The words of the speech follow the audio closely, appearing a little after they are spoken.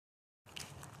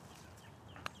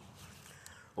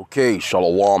Okay,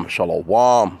 shalom, shalom,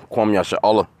 kwam yasha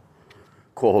Allah,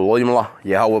 koholoimla,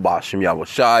 Yahweh ba'ashem Yahweh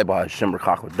Shai, ba'ashem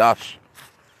Rakakwadash.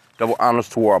 Double honors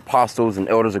to our apostles and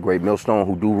elders of Great Millstone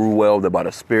who do rule well, that by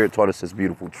the Spirit taught us this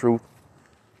beautiful truth.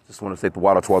 Just want to say the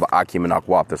water to all the Akim and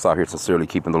Akwap that's out here sincerely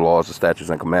keeping the laws, the statutes,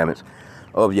 and commandments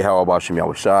of Yahweh ba'ashem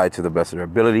Yahweh Shai to the best of their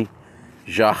ability.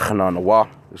 Jachana Nawa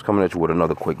is coming at you with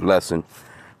another quick lesson,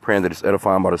 praying that it's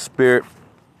edifying by the Spirit.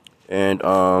 And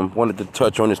wanted to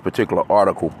touch on this particular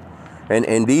article.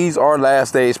 And these are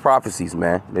last days prophecies,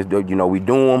 man. You know, we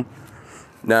do them.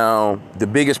 Now, the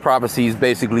biggest prophecies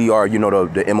basically are, you know,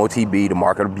 the MOTB, the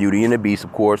Mark of the Beauty and the Beast,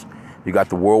 of course. You got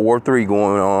the World War III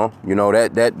going on, you know,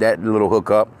 that little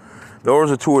hookup. Those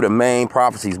are two of the main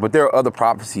prophecies, but there are other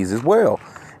prophecies as well.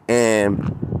 And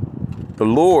the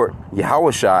Lord,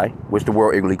 Yahweh Shai, which the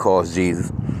world ignorantly calls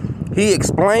Jesus, he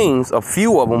explains a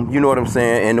few of them, you know what I'm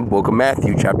saying, in the book of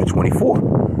Matthew, chapter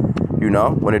 24. You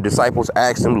know, when the disciples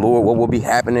asked him, Lord, what will be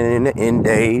happening in the end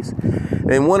days?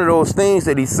 And one of those things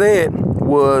that he said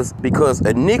was, because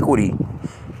iniquity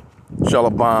shall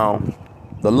abound,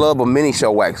 the love of many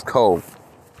shall wax cold.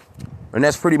 And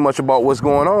that's pretty much about what's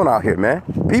going on out here, man.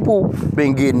 People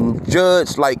been getting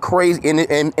judged like crazy,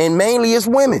 and mainly it's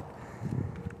women.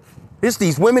 It's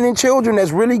these women and children that's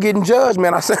really getting judged,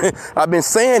 man. I've been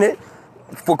saying it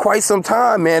for quite some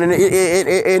time, man, and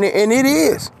it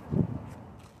is.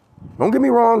 Don't get me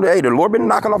wrong. Hey, the Lord been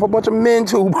knocking off a bunch of men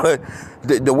too, but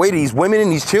the way these women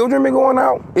and these children been going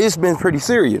out, it's been pretty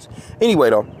serious.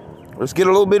 Anyway, though, let's get a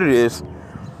little bit of this.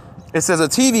 It says a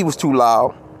TV was too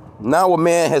loud. Now a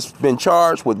man has been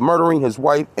charged with murdering his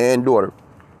wife and daughter.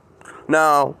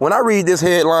 Now, when I read this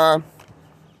headline,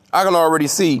 I can already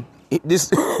see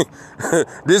this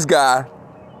this guy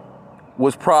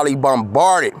was probably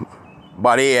bombarded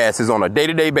by their asses on a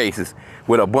day-to-day basis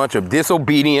with a bunch of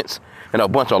disobedience and a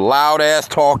bunch of loud ass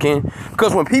talking.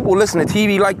 Because when people listen to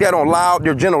TV like that on loud,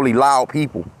 they're generally loud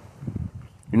people,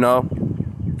 you know,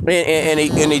 and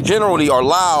they generally are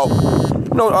loud.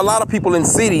 You know, a lot of people in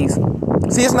cities.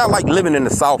 See, it's not like living in the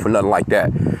South or nothing like that.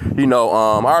 You know,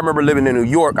 I remember living in New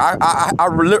York.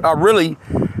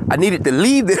 I needed to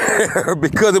leave there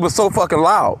because it was so fucking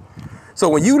loud. So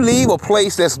when you leave a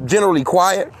place that's generally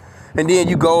quiet, and then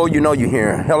you go, you know, you're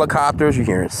hearing helicopters, you're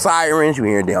hearing sirens, you're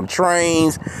hearing damn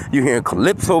trains, you're hearing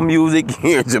calypso music, you're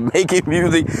hearing Jamaican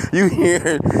music, you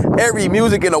hear every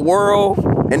music in the world,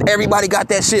 and everybody got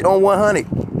that shit on 100.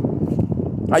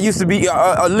 I used to be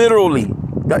literally,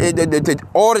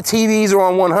 all the TVs are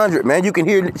on 100, man. You can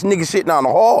hear niggas shit down the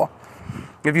hall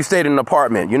if you stayed in an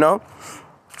apartment, you know?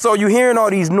 So you hearing all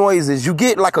these noises, you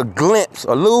get like a glimpse,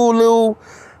 a little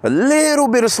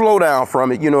bit of slowdown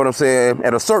from it, you know what I'm saying?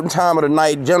 At a certain time of the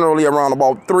night, generally around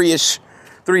about 3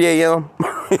 a.m.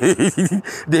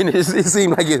 Then it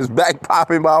seemed like it's back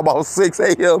popping by about 6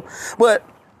 a.m. But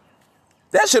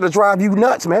that shit'll drive you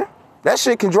nuts, man. That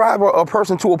shit can drive a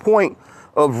person to a point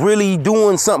of really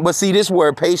doing something. But see, this is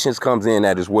where patience comes in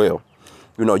at as well.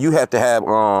 You know, you have to have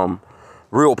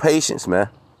real patience, man.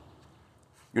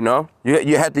 You know,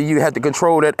 you have to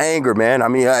control that anger, man. I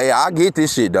mean, I get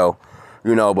this shit though,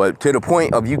 you know, but to the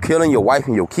point of you killing your wife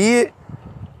and your kid,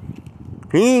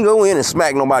 he ain't go in and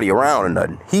smack nobody around or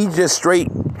nothing. He just straight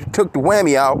took the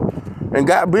whammy out and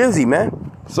got busy,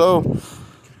 man. So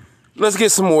let's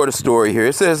get some more of the story here.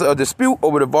 It says a dispute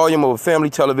over the volume of a family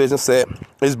television set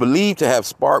is believed to have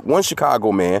sparked one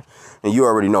Chicago man, and you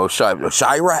already know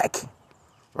Chirac,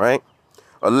 right?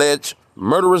 Alleged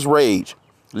murderous rage,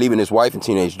 leaving his wife and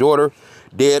teenage daughter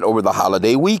dead over the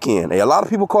holiday weekend. Hey, a lot of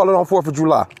people call it on 4th of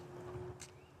July.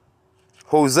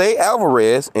 Jose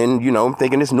Alvarez, and, you know, I'm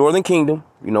thinking it's Northern Kingdom,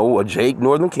 you know, a Jake,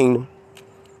 Northern Kingdom.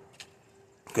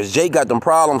 Because Jake got them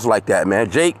problems like that,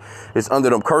 man. Jake is under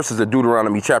them curses of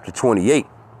Deuteronomy chapter 28.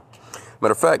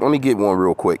 Matter of fact, let me get one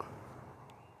real quick.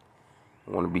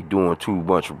 I want to be doing too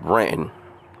much ranting.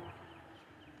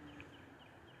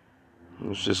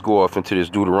 Let's just go off into this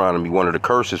Deuteronomy, one of the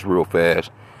curses real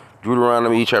fast.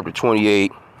 Deuteronomy chapter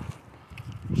 28,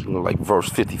 like verse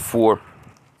 54.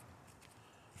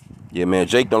 Yeah, man,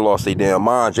 Jake done lost their damn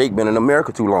mind. Jake been in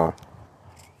America too long.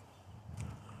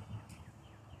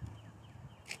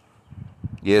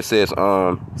 Yeah, it says,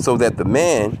 so that the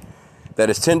man that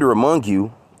is tender among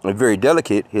you and very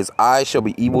delicate, his eyes shall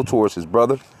be evil towards his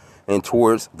brother and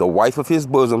towards the wife of his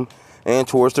bosom and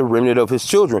towards the remnant of his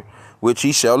children, which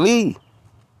he shall lead.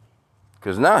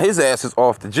 Because now his ass is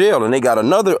off to jail and they got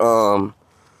another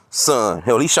son.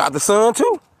 Hell, he shot the son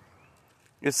too.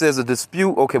 It says a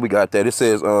dispute. Okay, we got that. It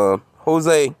says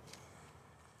Jose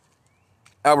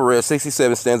Alvarez,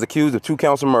 67, stands accused of 2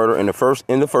 counts of murder in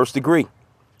the first degree,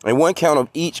 and 1 count of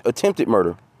each attempted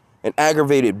murder, an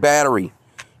aggravated battery,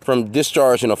 from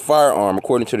discharging a firearm,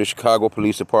 according to the Chicago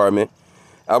Police Department.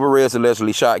 Alvarez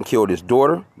allegedly shot and killed his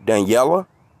daughter, Daniela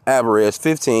Alvarez,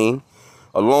 15,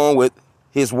 along with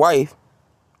his wife,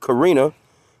 Karina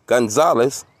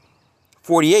Gonzalez,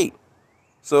 48.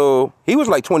 So he was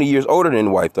like 20 years older than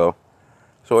the wife, though.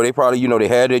 So they probably, they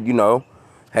had it,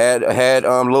 had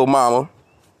little mama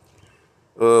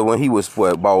when he was,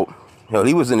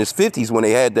 he was in his 50s when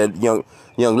they had that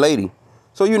young lady.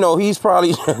 So, he's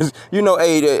probably,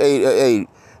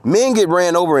 men get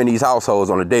ran over in these households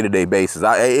on a day-to-day basis.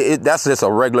 That's just a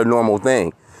regular, normal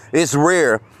thing. It's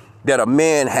rare that a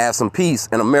man has some peace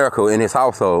in America in his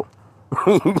household.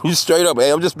 Straight up,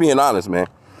 hey, I'm just being honest, man.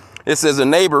 It says a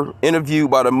neighbor interviewed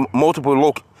by the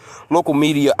multiple local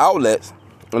media outlets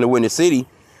in the Windy City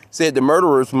said the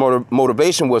murderer's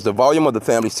motivation was the volume of the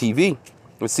family's TV.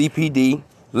 The CPD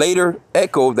later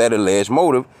echoed that alleged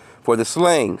motive for the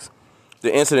slayings.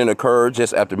 The incident occurred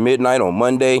just after midnight on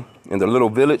Monday in the Little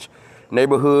Village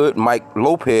neighborhood. Mike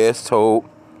Lopez told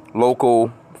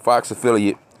local Fox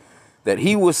affiliate that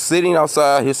he was sitting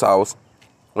outside his house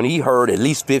when he heard at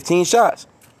least 15 shots.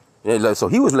 So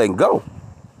he was letting go.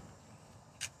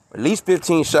 At least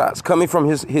 15 shots coming from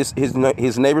his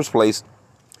neighbor's place.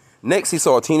 Next, he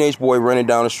saw a teenage boy running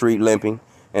down the street limping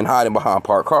and hiding behind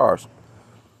parked cars.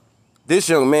 This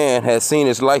young man had seen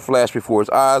his life flash before his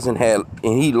eyes and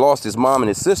he lost his mom and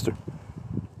his sister.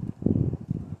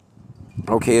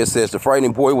 Okay, it says the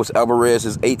frightening boy was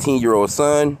Alvarez's 18-year-old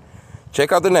son.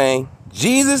 Check out the name.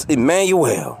 Jesus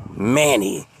Emmanuel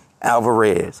Manny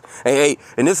Alvarez. Hey,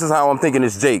 and this is how I'm thinking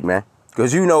it's Jake, man.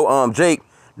 Because Jake,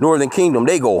 Northern Kingdom,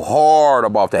 they go hard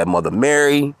about that Mother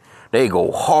Mary. They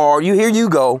go hard. Here you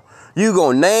go. You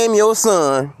gonna name your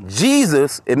son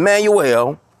Jesus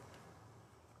Emmanuel.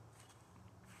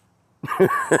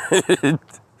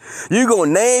 You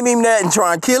gonna name him that and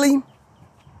try and kill him?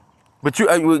 But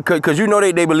because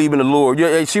they believe in the Lord.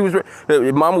 Yeah,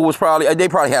 mama was they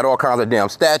probably had all kinds of damn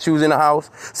statues in the house.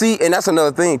 See, and that's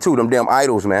another thing too, them damn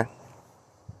idols, man.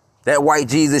 That white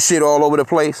Jesus shit all over the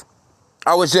place.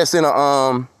 I was just in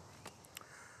a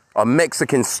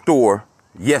Mexican store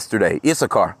yesterday,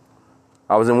 Issachar.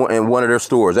 I was in one of their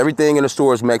stores. Everything in the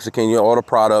store is Mexican. All the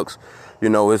products.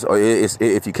 It's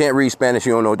if you can't read Spanish,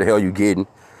 you don't know what the hell you're getting.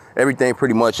 Everything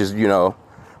pretty much is,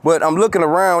 But I'm looking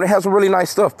around. It has some really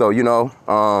nice stuff, though,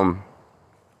 And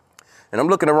I'm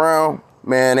looking around,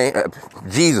 man.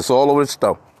 Jesus all over the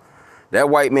stuff. That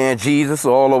white man Jesus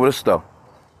all over the stuff.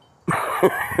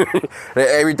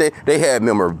 Everything. They had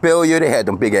memorabilia. They had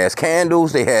them big ass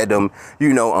candles. They had them,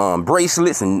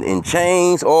 bracelets and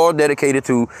chains, all dedicated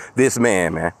to this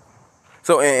man.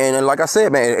 So, and like I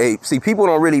said, man, see, people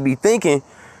don't really be thinking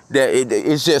that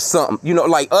it's just something,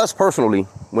 like us personally,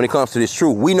 when it comes to this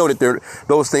truth, we know that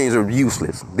those things are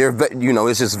useless.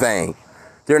 It's just vain.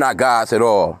 They're not gods at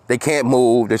all. They can't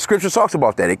move. The scripture talks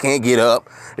about that. They can't get up.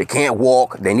 They can't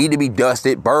walk. They need to be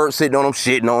dusted. Birds sitting on them,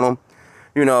 shitting on them.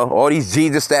 All these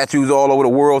Jesus statues all over the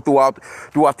world,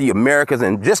 throughout the Americas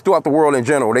and just throughout the world in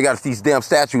general. They got these damn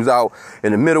statues out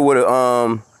in the middle of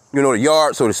the, the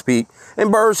yard, so to speak. And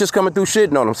birds just coming through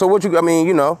shitting on them. So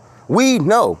we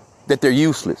know that they're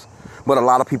useless. But a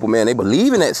lot of people, man, they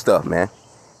believe in that stuff, man.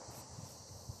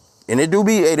 And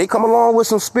they come along with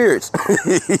some spirits.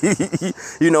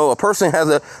 A person has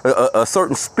a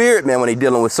certain spirit, man, when they're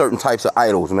dealing with certain types of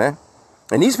idols, man.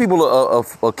 And these people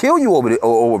will kill you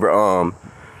over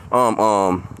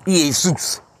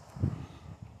Jesus.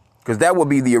 Because that would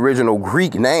be the original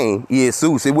Greek name,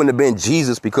 Jesus. It wouldn't have been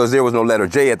Jesus because there was no letter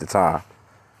J at the time.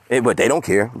 But they don't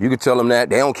care. You could tell them that.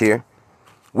 They don't care.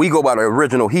 We go by the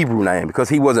original Hebrew name because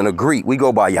he wasn't a Greek. We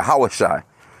go by Yahushua,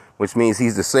 which means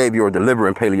he's the savior or deliverer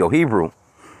in Paleo-Hebrew.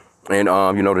 And,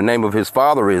 the name of his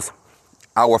father is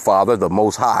our Father, the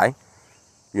Most High.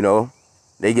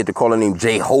 They get to calling him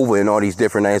Jehovah and all these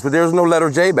different names. But there was no letter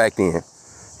J back then.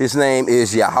 His name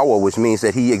is Yahweh, which means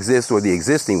that he exists or the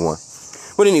existing one.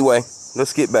 But anyway,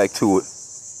 let's get back to it.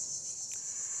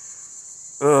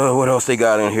 What else they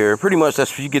got in here? Pretty much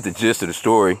you get the gist of the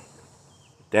story.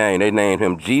 Dang, they named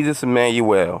him Jesus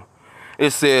Emmanuel.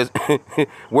 It says,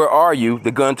 "Where are you?"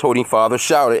 the gun-toting father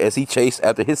shouted as he chased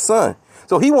after his son.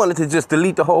 So he wanted to just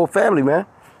delete the whole family, man.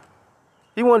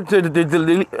 He wanted to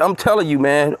delete. I'm telling you,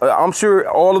 man. I'm sure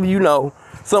all of you know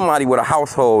somebody with a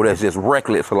household that's just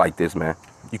reckless like this, man.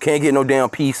 You can't get no damn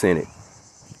peace in it.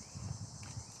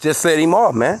 Just set him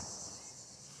off, man.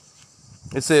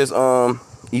 It says,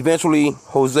 eventually,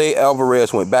 Jose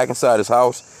Alvarez went back inside his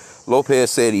house. Lopez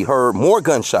said he heard more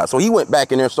gunshots. So he went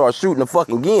back in there and started shooting the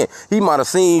fucking again. He might have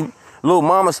seen little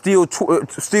mama still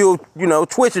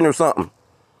twitching or something.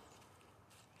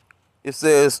 It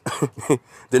says,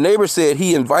 the neighbor said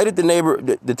he invited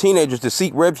the teenagers to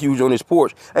seek refuge on his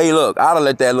porch. Hey, look, I'd have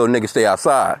let that little nigga stay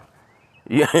outside.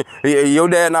 Yeah, your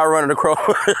dad not running across.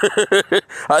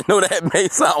 I know that may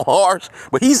sound harsh,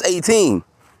 but he's 18.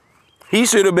 He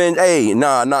should have been, hey,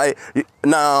 nah,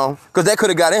 because that could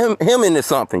have got him into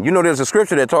something. You know, there's a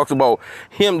scripture that talks about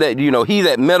him that, you know, he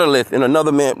that meddleth in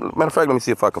another man. Matter of fact, let me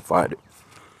see if I can find it.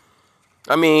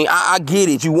 I mean, I get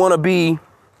it. You want to be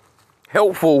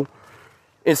helpful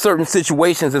in certain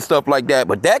situations and stuff like that,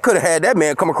 but that could have had that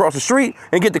man come across the street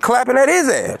and get to clapping at his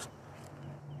ass.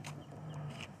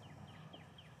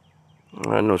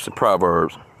 I know some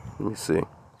Proverbs. Let me see.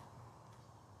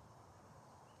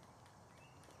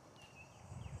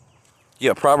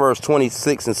 Yeah, Proverbs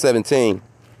 26:17.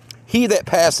 He that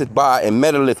passeth by and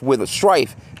meddleth with a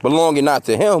strife belonging not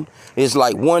to him is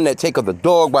like one that taketh a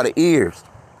dog by the ears.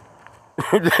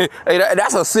 Hey,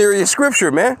 that's a serious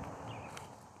scripture, man.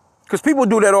 Because people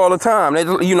do that all the time. They,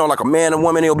 you know, like a man and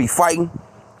woman, they'll be fighting,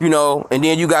 you know, and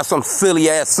then you got some silly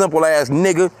ass, simple ass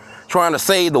nigga trying to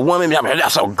save the woman. I mean,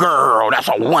 that's a girl, that's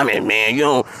a woman, man. You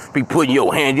don't be putting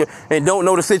your hand and don't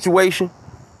know the situation.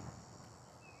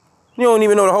 You don't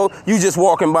even know the whole, you just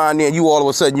walking by and then you all of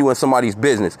a sudden you in somebody's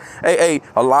business. Hey,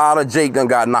 a lot of Jake done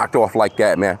got knocked off like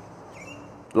that, man.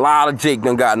 A lot of Jake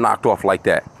done got knocked off like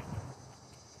that.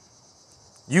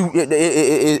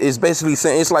 It's basically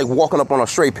saying, it's like walking up on a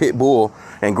stray pit bull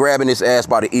and grabbing his ass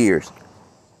by the ears.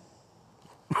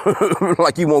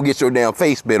 Like you won't get your damn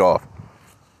face bit off.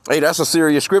 Hey, that's a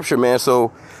serious scripture, man.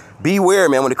 So beware,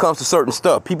 man, when it comes to certain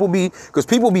stuff. Because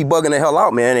people be bugging the hell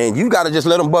out, man, and you got to just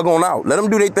let them bug on out. Let them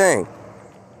do their thing.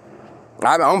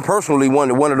 I'm personally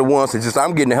one of the ones that just,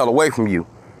 I'm getting the hell away from you.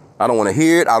 I don't want to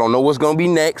hear it. I don't know what's going to be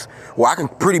next. Well, I can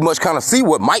pretty much kind of see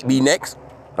what might be next.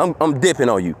 I'm dipping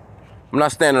on you. I'm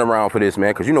not standing around for this,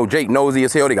 man, because you know Jake nosy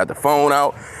as hell. They got the phone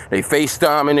out. They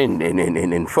FaceTiming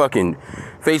and fucking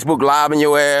Facebook Live in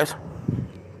your ass.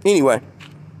 Anyway,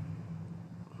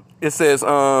 it says,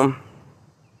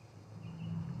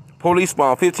 police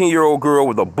found 15-year-old girl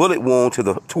with a bullet wound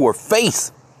to her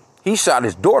face. He shot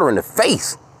his daughter in the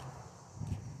face.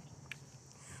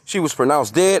 She was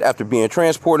pronounced dead after being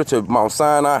transported to Mount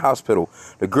Sinai Hospital.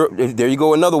 The girl, there you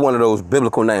go, another one of those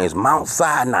biblical names, Mount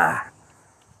Sinai,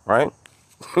 right?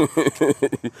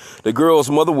 The girl's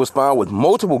mother was found with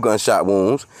multiple gunshot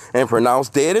wounds and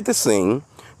pronounced dead at the scene.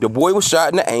 The boy was shot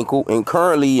in the ankle and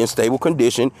currently in stable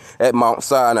condition at Mount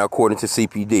Sinai, according to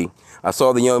CPD. I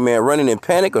saw the young man running in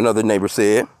panic, another neighbor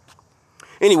said.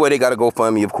 Anyway, they got a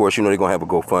GoFundMe, of course. You know they're going to have a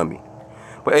GoFundMe.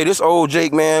 But, hey, this old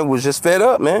Jake, man, was just fed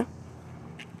up, man.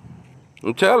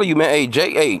 I'm telling you, man. Hey,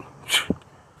 Jake, hey.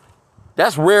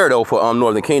 That's rare, though, for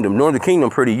Northern Kingdom. Northern Kingdom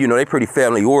pretty, you know, they pretty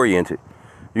family-oriented.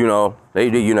 You know,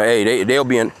 you know, hey, they'll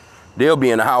be in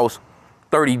the house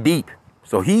 30 deep.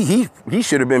 So he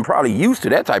should have been probably used to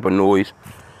that type of noise.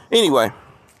 Anyway,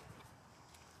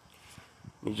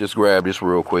 let me just grab this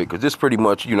real quick, because this pretty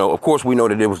much, you know, of course we know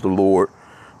that it was the Lord.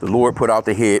 The Lord put out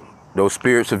the hit, those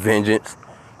spirits of vengeance.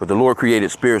 But the Lord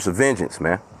created spirits of vengeance,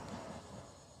 man.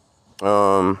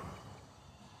 So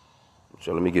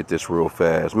let me get this real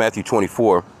fast. Matthew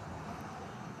 24.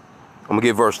 I'm going to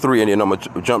get verse 3 and then I'm going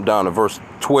to jump down to verse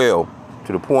 12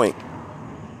 to the point.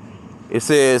 It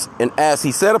says, and as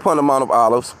he sat upon the Mount of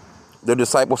Olives, the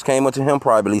disciples came unto him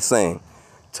privately, saying,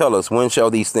 tell us, when shall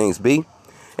these things be?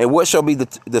 And what shall be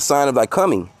the sign of thy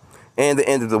coming and the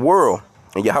end of the world?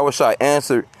 And Yahushua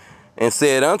answered and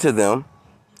said unto them,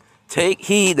 take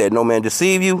heed that no man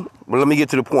deceive you. But let me get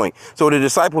to the point. So the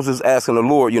disciples is asking the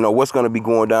Lord, you know, what's going to be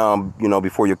going down, you know,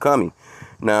 before your coming.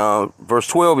 Now, verse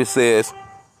 12, it says,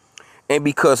 and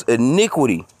because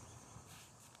iniquity,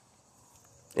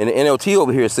 and the NLT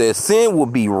over here says, sin will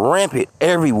be rampant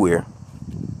everywhere,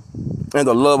 and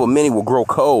the love of many will grow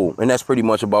cold. And that's pretty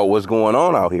much about what's going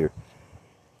on out here.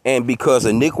 And because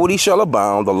iniquity shall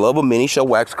abound, the love of many shall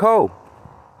wax cold.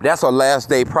 That's a last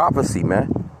day prophecy,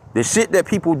 man. The shit that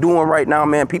people doing right now,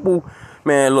 man, people,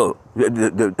 man, look,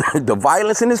 the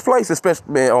violence in this place,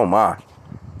 especially, man, oh my.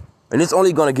 And it's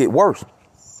only going to get worse.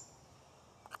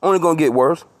 Only going to get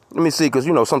worse. Let me see, because,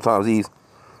 you know, sometimes these,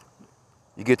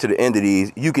 you get to the end of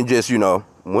these, you can just, you know,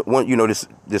 when you know, this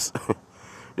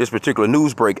this particular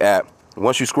Newsbreak app,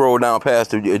 once you scroll down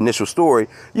past the initial story,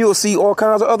 you'll see all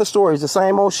kinds of other stories, the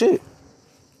same old shit.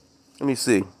 Let me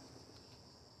see.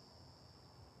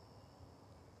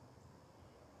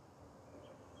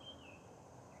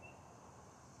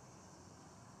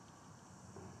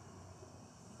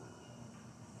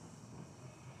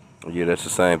 Yeah, that's the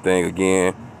same thing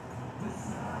again.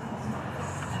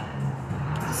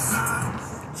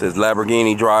 It says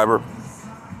Lamborghini driver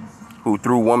who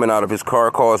threw woman out of his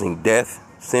car causing death.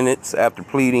 Sentence after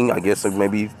pleading. I guess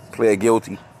maybe pled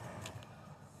guilty.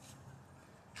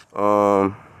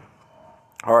 Hard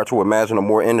to imagine a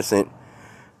more innocent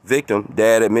victim.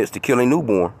 Dad admits to killing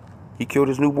newborn. He killed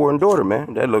his newborn daughter,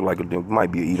 man. That looked like it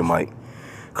might be an Edomite.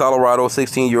 Colorado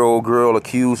 16-year-old girl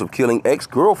accused of killing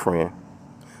ex-girlfriend.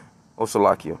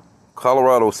 Osalakia.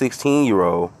 Colorado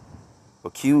 16-year-old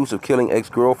accused of killing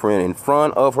ex-girlfriend in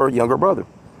front of her younger brother.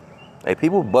 Hey,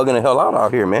 people bugging the hell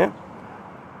out here, man.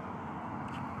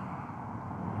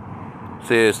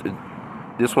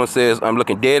 This one says, I'm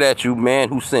looking dead at you, man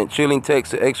who sent chilling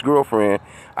text to ex-girlfriend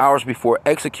hours before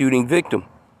executing victim.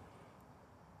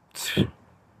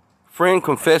 Friend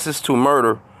confesses to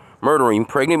murdering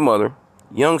pregnant mother,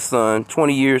 young son,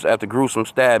 20 years after gruesome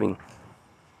stabbing.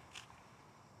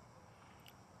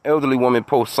 Elderly woman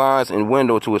posts signs in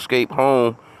window to escape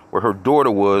home where her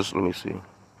daughter was. Let me see.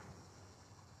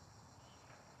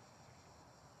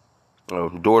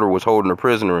 Daughter was holding her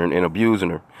prisoner and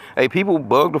abusing her. Hey, people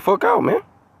bug the fuck out, man.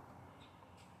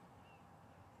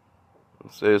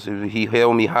 It says he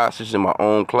held me hostage in my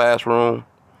own classroom.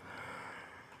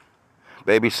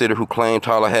 Babysitter who claimed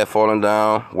Tyler had fallen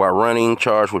down while running,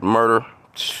 charged with murder.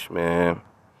 Man,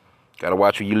 gotta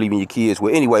watch who you leaving your kids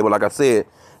with. Anyway, but like I said,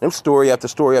 them story after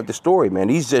story after story, man.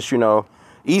 He's just,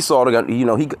 Esau,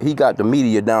 he got the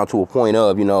media down to a point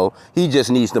of, he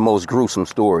just needs the most gruesome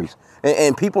stories.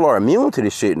 And people are immune to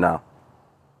this shit now.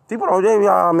 People don't,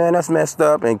 oh man, that's messed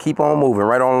up, and keep on moving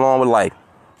right on along with life.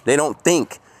 They don't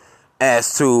think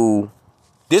as to,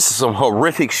 this is some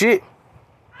horrific shit.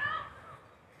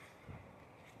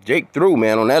 Jake threw,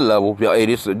 man, on that level. Hey,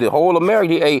 the whole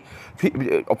America, hey,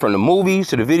 from the movies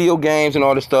to the video games and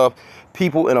all this stuff,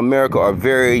 people in America are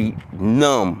very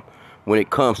numb when it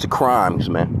comes to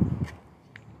crimes, man.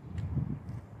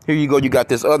 Here you go, you got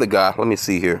this other guy. Let me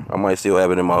see here. I might still have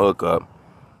it in my hookup.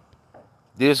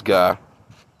 This guy.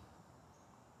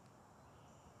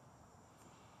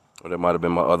 Oh, that might have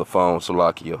been my other phone,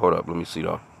 Salakia. Hold up, let me see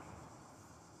though.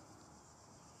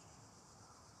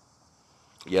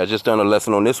 Yeah, I just done a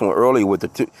lesson on this one earlier with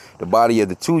the body of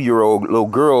the 2-year-old little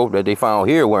girl that they found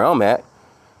here where I'm at.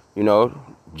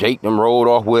 Jake them rolled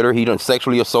off with her. He done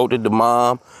sexually assaulted the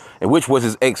mom, and which was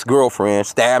his ex-girlfriend,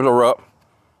 stabbed her up.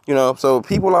 So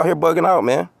people out here bugging out,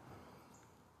 man.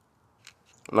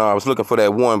 No, I was looking for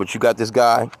that one, but you got this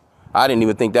guy. I didn't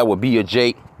even think that would be a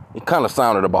Jake. It kind of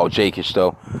sounded about Jake-ish,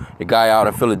 though. The guy out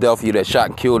in Philadelphia that shot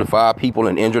and killed 5 people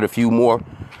and injured a few more.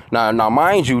 Now,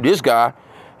 mind you, this guy,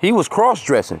 he was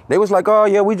cross-dressing. They was like, oh,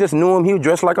 yeah, we just knew him. He was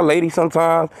dressed like a lady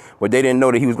sometimes. But they didn't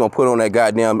know that he was going to put on that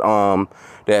goddamn,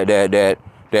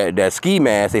 that ski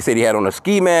mask. They said he had on a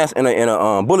ski mask and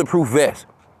a bulletproof vest.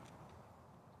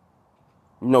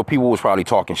 People was probably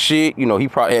talking shit. He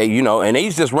probably, and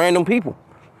these just random people.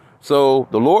 So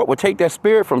the Lord will take that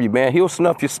spirit from you, man. He'll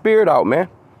snuff your spirit out, man.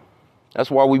 That's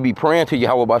why we be praying to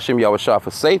Yahweh B'Shem Yahushua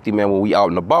for safety, man, when we out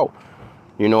and about.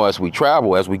 As we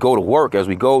travel, as we go to work, as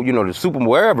we go, to super,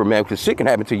 wherever, man, because shit can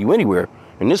happen to you anywhere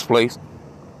in this place.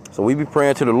 So we be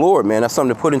praying to the Lord, man. That's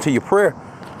something to put into your prayer.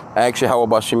 Ask Yahweh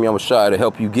B'Shem Yahushua to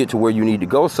help you get to where you need to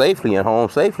go safely and home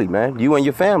safely, man. You and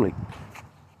your family.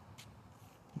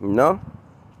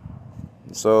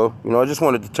 So, I just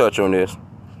wanted to touch on this.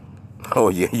 Oh,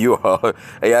 yeah, you are.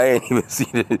 Hey, I ain't even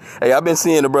seen it. Hey, I've been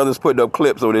seeing the brothers putting up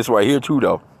clips on this right here, too,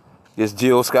 though. This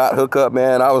Jill Scott hookup,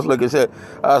 man. I was looking at it.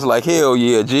 I was like, hell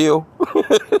yeah, Jill.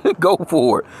 Go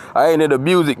for it. I ain't into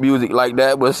music like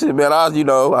that. But shit, man, I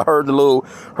heard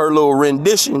her little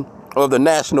rendition of the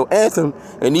national anthem,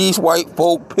 and these white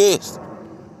folk pissed.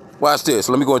 Watch this.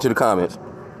 Let me go into the comments.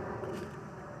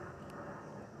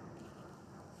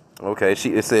 Okay,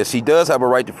 it says she does have a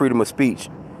right to freedom of speech.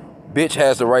 Bitch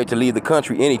has the right to leave the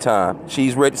country anytime.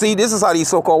 She's ready. See, this is how these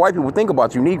so-called white people think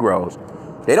about you Negroes.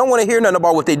 They don't want to hear nothing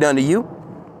about what they done to you.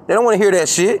 They don't want to hear that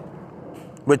shit.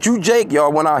 But you, Jake,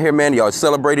 y'all went out here, man. Y'all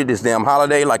celebrated this damn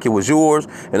holiday like it was yours.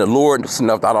 And the Lord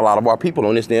snuffed out a lot of our people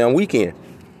on this damn weekend.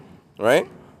 Right?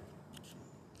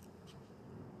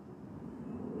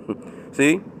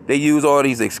 See? They use all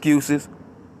these excuses.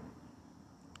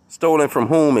 Stolen from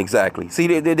whom exactly? See,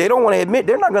 they don't want to admit.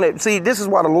 They're not going to. See, this is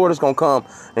why the Lord is going to come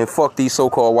and fuck these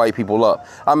so-called white people up.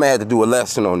 I may have to do a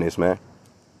lesson on this, man.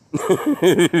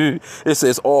 It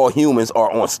says all humans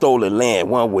are on stolen land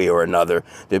one way or another.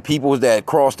 The peoples that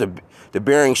crossed the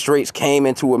Bering Straits came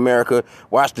into America.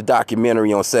 Watch the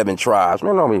documentary on 7 tribes.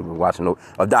 Man, I don't even watching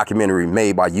a documentary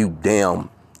made by you damn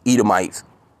Edomites.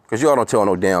 Because y'all don't tell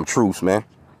no damn truths, man.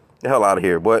 The hell out of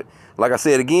here. But like I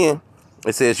said again,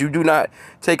 it says you do not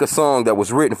take a song that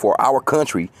was written for our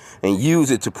country and use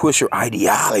it to push your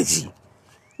ideology.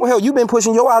 Well, hell, you've been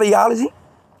pushing your ideology.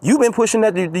 You've been pushing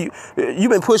that. You've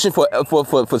been pushing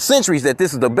for centuries that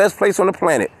this is the best place on the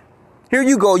planet. Here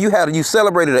you go. You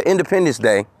celebrated an Independence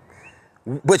Day,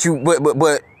 but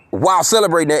while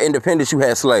celebrating that independence, you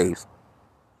had slaves.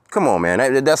 Come on,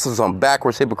 man. That's some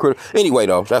backwards hypocritical. Anyway,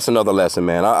 though, that's another lesson,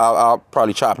 man. I'll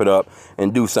probably chop it up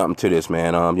and do something to this,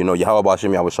 man. Yahweh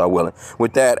Ba'Shem Yahweh willing.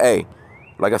 With that, hey,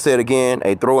 like I said again,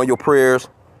 hey, throw in your prayers,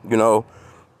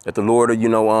 that the Lord,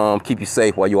 keep you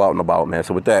safe while you're out and about, man.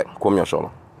 So with that, Kwame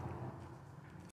Yashala.